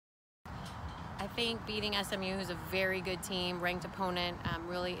I think beating SMU, who's a very good team, ranked opponent,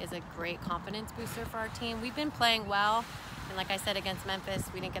 really is a great confidence booster for our team. We've been playing well, and like I said, against Memphis,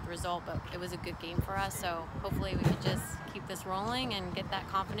 we didn't get the result, but it was a good game for us. So hopefully we could just keep this rolling and get that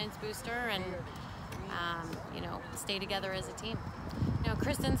confidence booster and stay together as a team.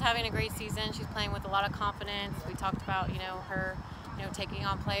 Kristen's having a great season. She's playing with a lot of confidence. We talked about her taking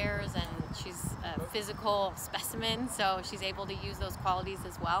on players, and she's a physical specimen, so she's able to use those qualities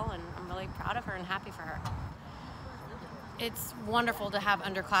as well, and I'm really proud of her and happy for her. It's wonderful to have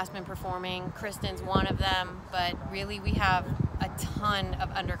underclassmen performing. Kristen's one of them, but really we have a ton of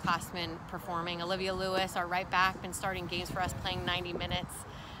underclassmen performing. Olivia Lewis, our right back, been starting games for us, playing 90 minutes.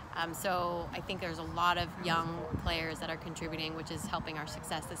 So I think there's a lot of young players that are contributing, which is helping our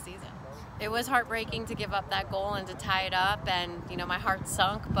success this season. It was heartbreaking to give up that goal and to tie it up, and my heart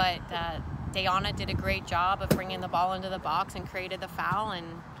sunk, but Dayana did a great job of bringing the ball into the box and created the foul, and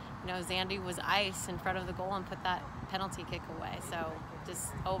Zandy was ice in front of the goal and put that penalty kick away. So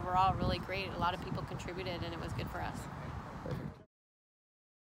just overall really great. A lot of people contributed, and it was good for us.